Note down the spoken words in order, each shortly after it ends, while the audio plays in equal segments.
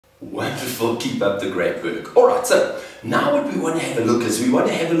Wonderful, keep up the great work. Alright, so now what we want to have a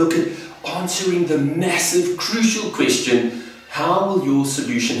look at answering the massive, crucial question, how will your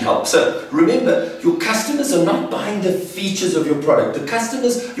solution help? So remember, your customers are not buying the features of your product. Your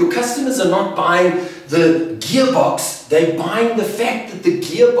customers are not buying the gearbox, they're buying the fact that the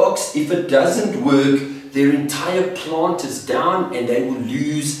gearbox, if it doesn't work, their entire plant is down and they will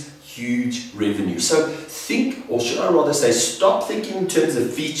lose huge revenue. So think, or should I rather say, stop thinking in terms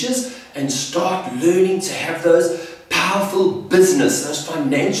of features and start learning to have those powerful business, those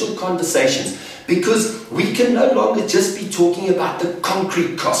financial conversations, because we can no longer just be talking about the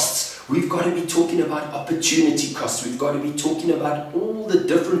concrete costs. We've got to be talking about opportunity costs. We've got to be talking about all the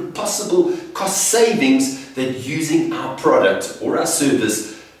different possible cost savings that using our product or our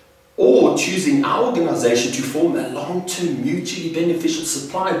service or choosing our organization to form a long-term mutually beneficial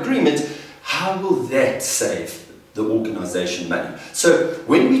supply agreement, how will that save the organization money? So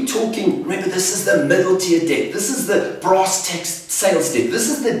when we're talking, remember, this is the middle tier deck, this is the brass tacks sales deck, this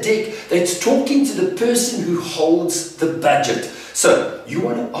is the deck that's talking to the person who holds the budget. So you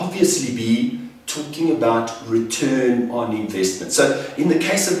want to obviously be talking about return on investment. So in the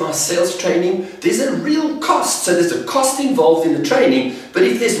case of my sales training, there's a real cost. So there's a cost involved in the training, but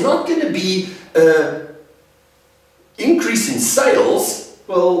if there's not going to be an increase in sales,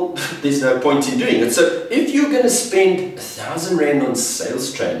 well, there's no point in doing it. So if you're going to spend 1,000 Rand on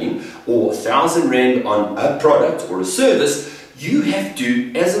sales training or 1,000 Rand on a product or a service, you have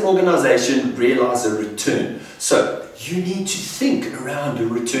to, as an organization, realize a return. So you need to think around a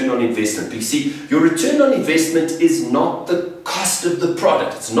return on investment. But you see, your return on investment is not the cost of the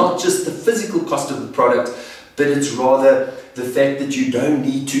product. It's not just the physical cost of the product, but it's rather the fact that you don't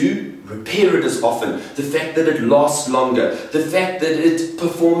need to repair it as often, the fact that it lasts longer, the fact that it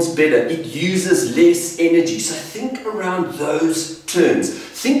performs better, it uses less energy. So think around those terms.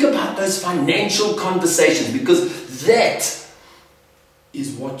 Think about those financial conversations, because that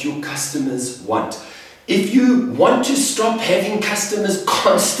is what your customers want. If you want to stop having customers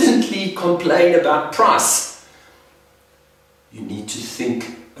constantly complain about price, you need to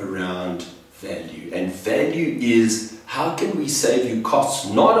think around value. And value is, how can we save you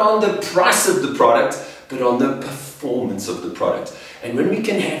costs, not on the price of the product, but on the performance of the product. And when we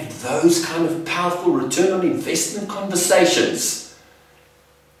can have those kind of powerful return on investment conversations,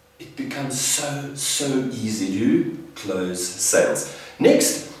 it becomes so easy to close sales.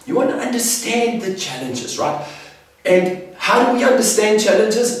 Next, you want to understand the challenges, right? And how do we understand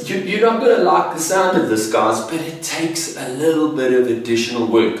challenges? You're not going to like the sound of this, guys, but it takes a little bit of additional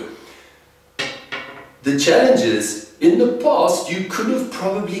work. The challenges, in the past, you could have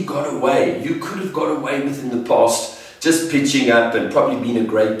probably got away. You could have got away with in the past just pitching up and probably being a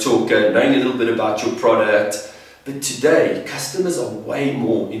great talker, knowing a little bit about your product. But today, customers are way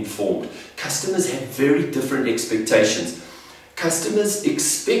more informed. Customers have very different expectations. Customers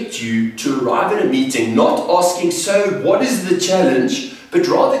expect you to arrive at a meeting not asking, so what is the challenge, but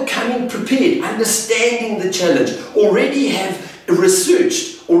rather coming prepared, understanding the challenge, already have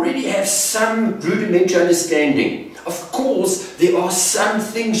researched, already have some rudimentary understanding. Of course, there are some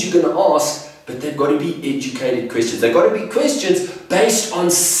things you're going to ask, but they've got to be educated questions. They've got to be questions based on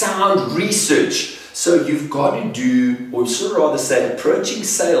sound research. So you've got to do, or should rather say, approaching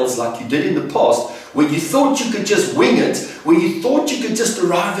sales like you did in the past, where you thought you could just wing it, where you thought you could just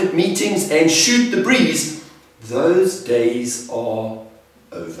arrive at meetings and shoot the breeze. Those days are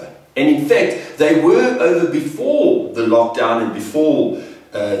over. And in fact, they were over before the lockdown and before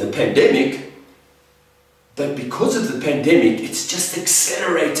the pandemic. But because of the pandemic, it's just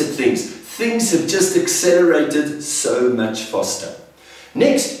accelerated things. Things have just accelerated so much faster.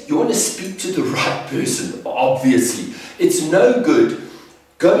 Next, you want to speak to the right person, obviously. It's no good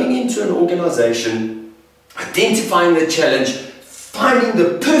going into an organization, identifying the challenge, finding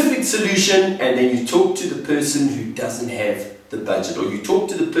the perfect solution, and then you talk to the person who doesn't have the budget, or you talk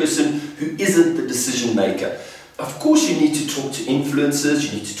to the person who isn't the decision maker. Of course, you need to talk to influencers,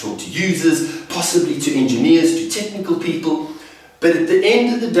 you need to talk to users, possibly to engineers, to technical people. But at the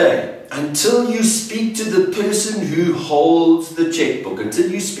end of the day, until you speak to the person who holds the checkbook, until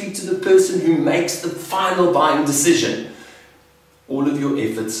you speak to the person who makes the final buying decision, all of your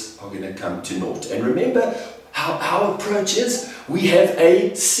efforts are going to come to naught. And remember how our approach is. We have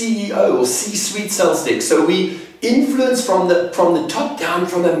a CEO or C-suite sales deck. So we influence from the top down,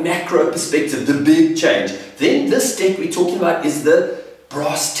 from a macro perspective, the big change. Then this deck we're talking about is the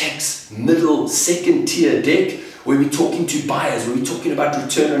brass tacks middle second tier deck, where we're talking to buyers, where we're talking about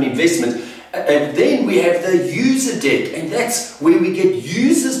return on investment. And then we have the user deck, and that's where we get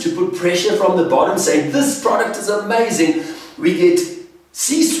users to put pressure from the bottom saying this product is amazing. We get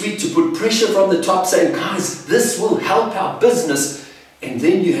C-suite to put pressure from the top saying, guys, this will help our business. And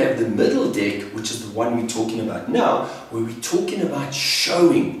then you have the middle deck, which is the one we're talking about now, where we're talking about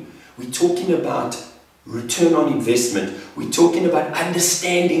showing. We're talking about return on investment. We're talking about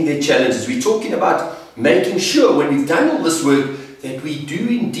understanding their challenges. We're talking about making sure when we've done all this work that we do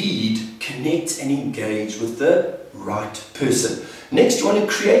indeed connect and engage with the right person. Next, you want to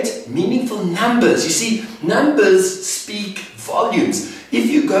create meaningful numbers. You see, numbers speak volumes. If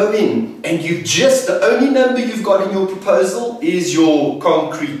you go in and the only number you've got in your proposal is your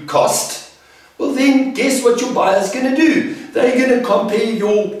concrete cost, well then guess what your buyer's going to do? They're going to compare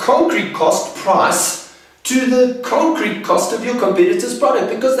your concrete cost price to the concrete cost of your competitor's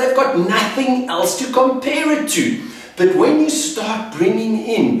product because they've got nothing else to compare it to. But when you start bringing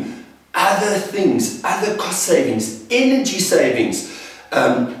in other things, other cost savings, energy savings,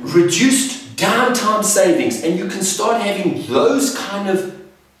 reduced downtime savings, and you can start having those kind of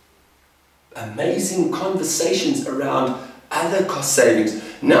amazing conversations around other cost savings.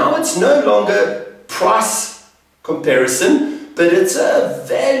 Now it's no longer price comparison, but it's a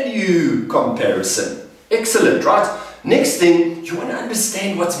value comparison. Excellent, right? Next thing, you want to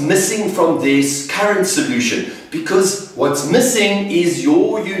understand what's missing from this current solution, because what's missing is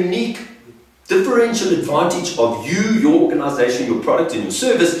your unique differential advantage of you, your organization, your product and your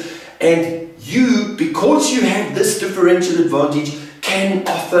service, and you, because you have this differential advantage, can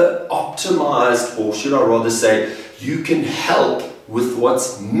offer optimized, or should I rather say, you can help with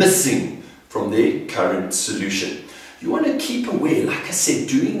what's missing from their current solution. You want to keep aware, like I said,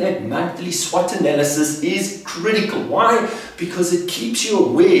 doing that monthly SWOT analysis is critical. Why? Because it keeps you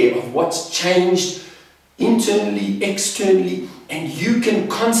aware of what's changed internally, externally, and you can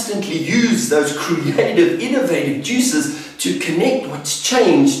constantly use those creative, innovative juices to connect what's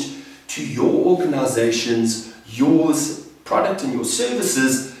changed to your organization's, yours, product and your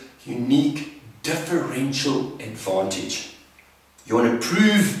services, unique differential advantage. You want to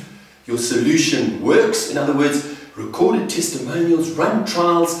prove your solution works. In other words, recorded testimonials, run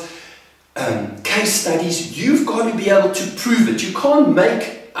trials, case studies. You've got to be able to prove it. You can't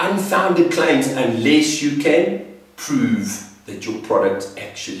make unfounded claims unless you can prove that your product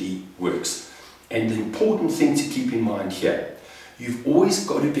actually works. And the important thing to keep in mind here, you've always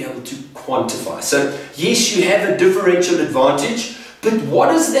got to be able to quantify. So yes, you have a differential advantage, but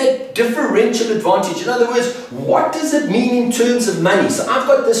what is that differential advantage? In other words, what does it mean in terms of money? So I've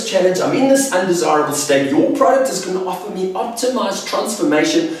got this challenge, I'm in this undesirable state, your product is going to offer me optimized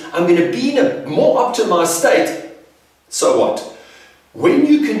transformation, I'm going to be in a more optimized state. So what? When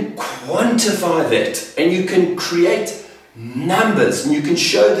you can quantify that and you can create numbers and you can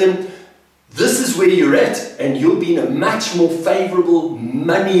show them this is where you're at, and you'll be in a much more favorable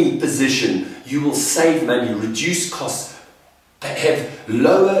money position. You will save money, reduce costs, have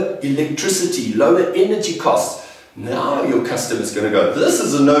lower electricity, lower energy costs. Now your customer's going to go, this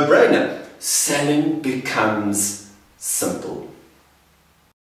is a no-brainer. Selling becomes simple.